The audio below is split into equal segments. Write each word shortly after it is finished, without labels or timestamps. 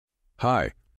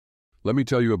Hi, let me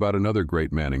tell you about another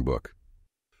great Manning book,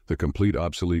 The Complete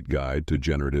Obsolete Guide to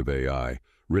Generative AI,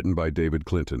 written by David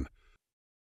Clinton.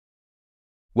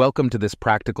 Welcome to this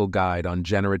practical guide on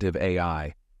generative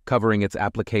AI, covering its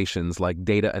applications like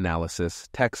data analysis,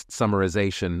 text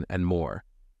summarization, and more.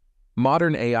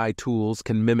 Modern AI tools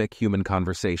can mimic human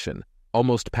conversation,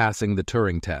 almost passing the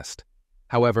Turing test.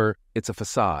 However, it's a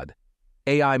facade.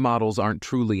 AI models aren't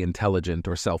truly intelligent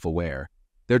or self-aware.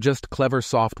 They're just clever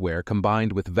software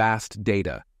combined with vast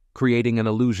data, creating an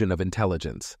illusion of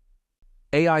intelligence.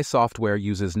 AI software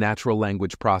uses natural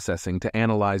language processing to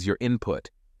analyze your input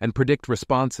and predict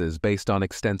responses based on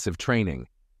extensive training,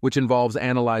 which involves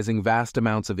analyzing vast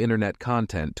amounts of internet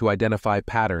content to identify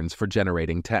patterns for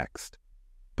generating text.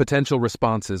 Potential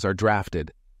responses are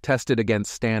drafted, tested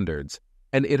against standards,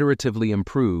 and iteratively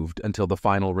improved until the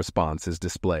final response is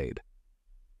displayed.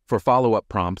 For follow-up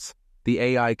prompts, the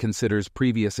AI considers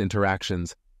previous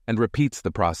interactions and repeats the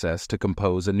process to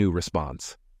compose a new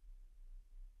response.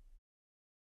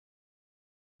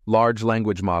 Large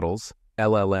language models,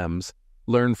 LLMs,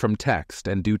 learn from text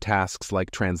and do tasks like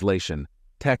translation,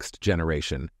 text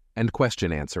generation, and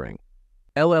question answering.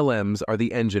 LLMs are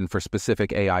the engine for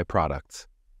specific AI products.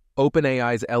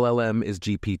 OpenAI's LLM is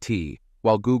GPT,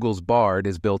 while Google's Bard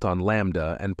is built on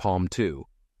Lambda and Palm 2.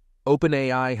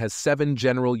 OpenAI has 7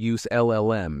 general-use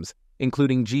LLMs,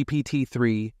 including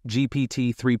GPT-3,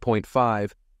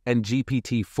 GPT-3.5, and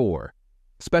GPT-4.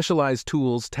 Specialized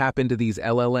tools tap into these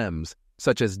LLMs,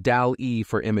 such as DALL-E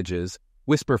for images,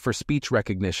 Whisper for speech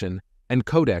recognition, and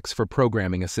Codex for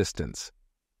programming assistance.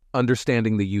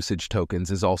 Understanding the usage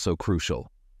tokens is also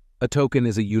crucial. A token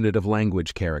is a unit of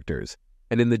language characters,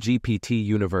 and in the GPT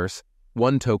universe,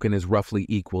 one token is roughly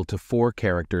equal to 4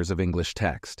 characters of English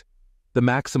text. The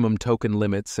maximum token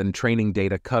limits and training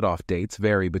data cutoff dates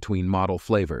vary between model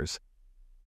flavors.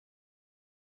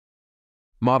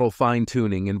 Model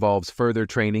fine-tuning involves further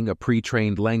training a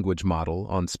pre-trained language model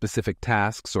on specific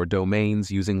tasks or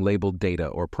domains using labeled data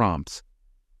or prompts.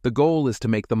 The goal is to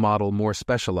make the model more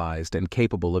specialized and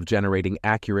capable of generating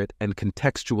accurate and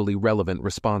contextually relevant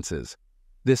responses.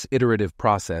 This iterative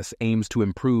process aims to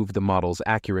improve the model's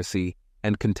accuracy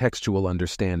and contextual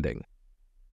understanding.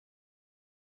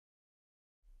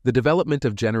 The development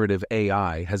of generative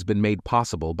AI has been made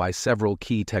possible by several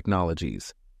key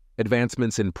technologies.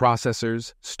 Advancements in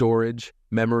processors, storage,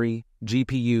 memory,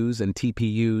 GPUs, and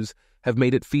TPUs have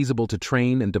made it feasible to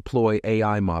train and deploy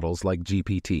AI models like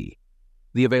GPT.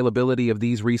 The availability of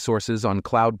these resources on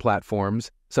cloud platforms,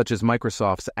 such as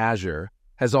Microsoft's Azure,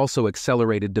 has also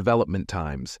accelerated development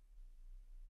times.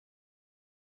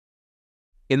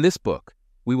 In this book,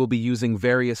 we will be using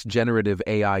various generative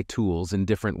AI tools in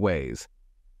different ways.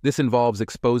 This involves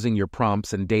exposing your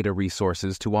prompts and data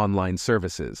resources to online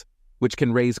services, which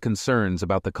can raise concerns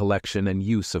about the collection and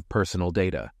use of personal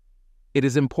data. It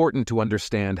is important to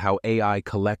understand how AI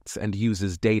collects and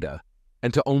uses data,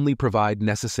 and to only provide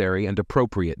necessary and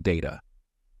appropriate data.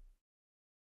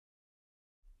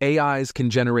 AIs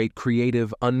can generate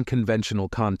creative, unconventional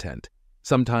content,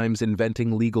 sometimes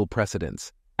inventing legal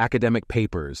precedents, academic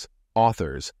papers,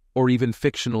 authors, or even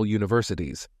fictional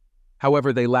universities.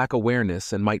 However, they lack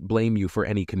awareness and might blame you for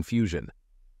any confusion.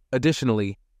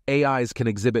 Additionally, AIs can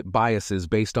exhibit biases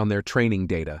based on their training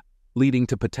data, leading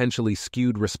to potentially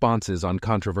skewed responses on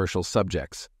controversial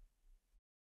subjects.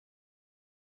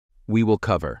 We will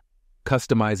cover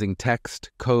customizing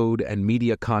text, code, and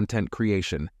media content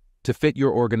creation to fit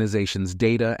your organization's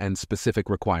data and specific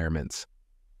requirements,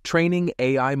 training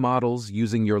AI models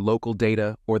using your local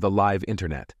data or the live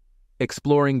internet,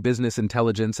 exploring business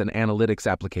intelligence and analytics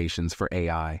applications for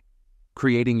AI,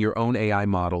 creating your own AI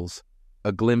models,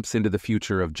 a glimpse into the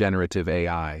future of generative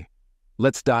AI.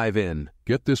 Let's dive in.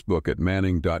 Get this book at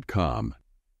manning.com